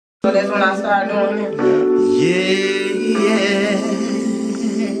So that's when I started doing it. Yeah.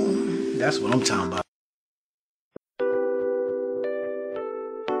 That's what I'm talking about.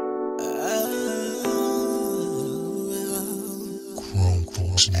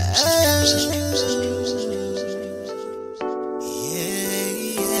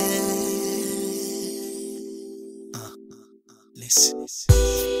 Listen.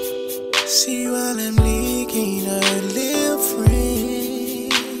 See, while I'm leaking a little free,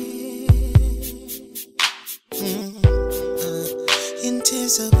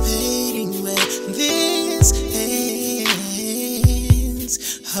 anticipating where this ends.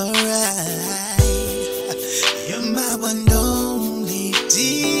 Alright, you're my one only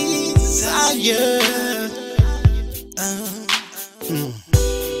desire.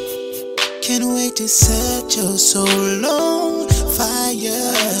 Can't wait to set your soul on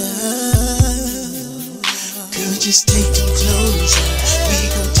fire. Girl, just take them clothes off. We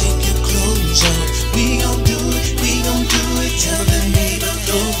gon' take your clothes off. We gon' do it till the neighbor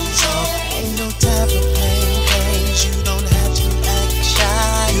goes off. Ain't no time for playing games. You don't have to act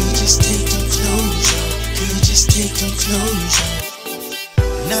shy. Girl, just take them clothes off. Girl, just take them clothes off.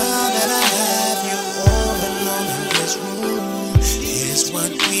 Now that I have you all alone in this room, here's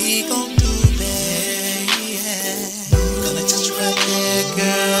what we gon' do, baby. Gonna touch you right there,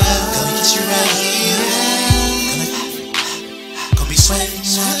 girl. Gonna kiss you right here. Gonna be sweating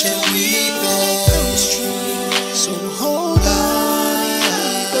out your weeping. So hold on,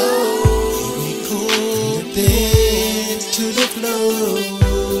 let me go the bed to the floor.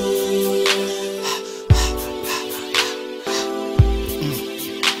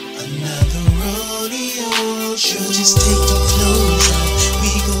 Another rodeo. She'll just take your clothes off.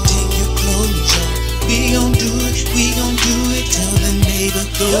 We gon' take your clothes off. We gon' do it till the neighbor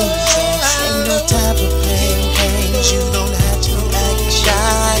goes off. Ain't no time for playing games. You don't have to act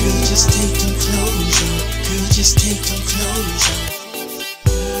shy. Girl, just take them clothes off. Girl, just take them clothes off.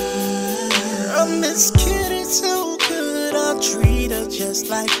 Oh, Miss Kitty's so good, I'll treat her just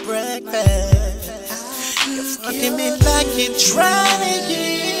like breakfast. You're fucking me like you're trying to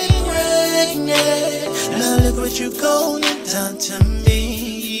get pregnant. Now look what you've gone and done to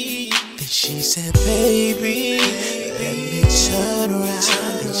me. Then she said, baby, let me turn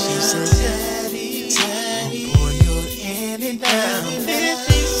around. Then she said, daddy, oh boy, you're in and down. Then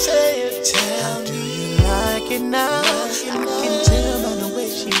she said, how do you like it now? I can tell by the way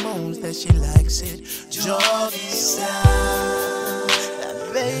she moans that she likes it doggy style. Now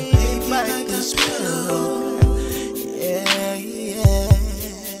baby, bite this pillow. Yeah.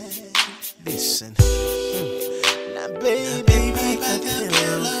 Listen. Now baby, bite the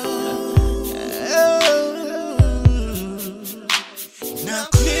pillow. Now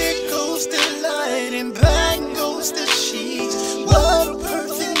clear goes the light and back goes the sheets. What a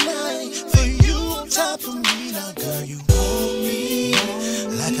perfect night for you on top of me. Now girl, you want me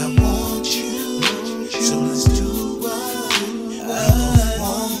like I want you. So let's do what we both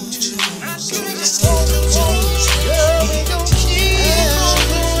want to. So just take the clothes off. We gon' keep on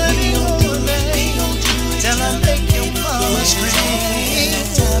doing it. We gon' do it till I make your mama scream.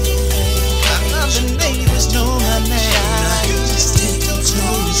 I'm the neighbors know my name. Just take the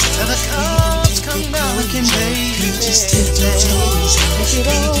clothes off. Till the cops come knocking, baby. Just take the clothes off. We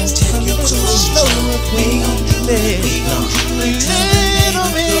can take your clothes off. We gon' do it. We gon' do it till the neighbor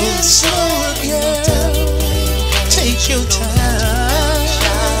goes off. Take your time.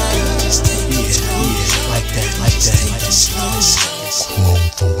 Like that. Grown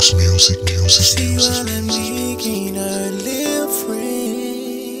folks music. See while I'm making her live free.